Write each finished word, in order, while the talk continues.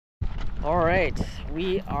All right,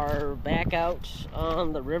 we are back out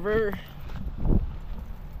on the river.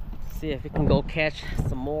 See if we can go catch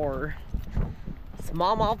some more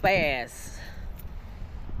smallmouth bass.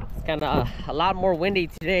 It's kind of a lot more windy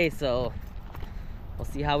today, so we'll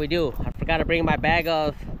see how we do. I forgot to bring my bag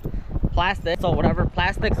of plastic, so whatever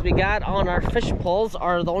plastics we got on our fishing poles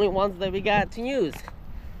are the only ones that we got to use.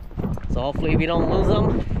 So hopefully we don't lose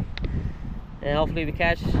them, and hopefully we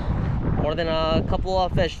catch more than a couple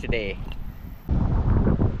of fish today.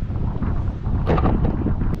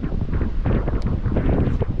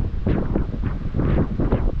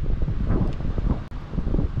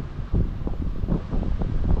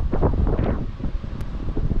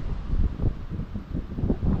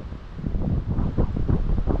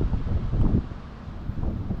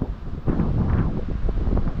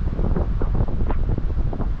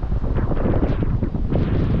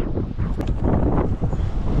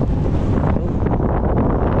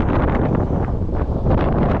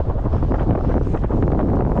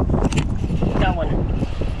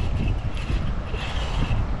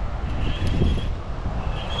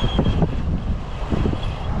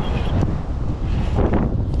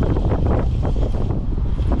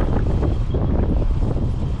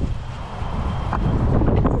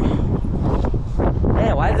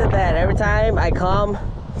 Every time I come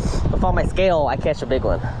up on my scale, I catch a big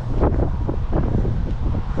one.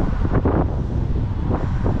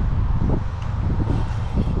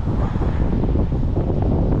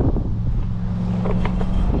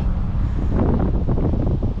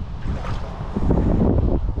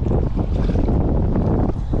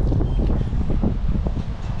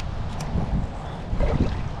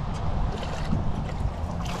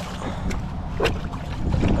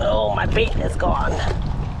 Oh, my bait is gone.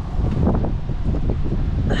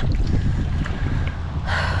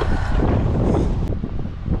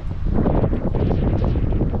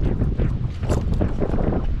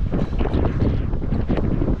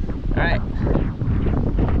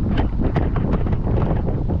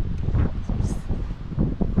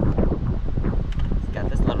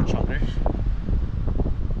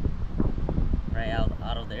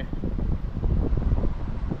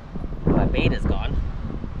 Bait is gone.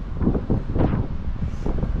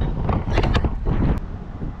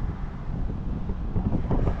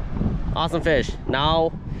 Awesome fish.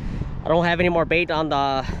 Now I don't have any more bait on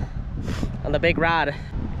the big rod.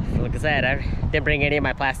 Like I said, I didn't bring any of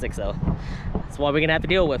my plastic, so that's what we're gonna have to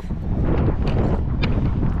deal with.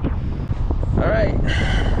 All right.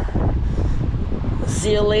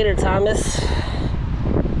 See you later, Thomas.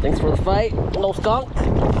 Thanks for the fight. No skunk.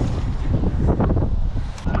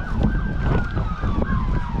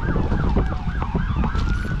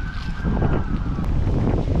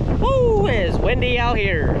 It's windy out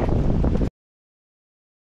here.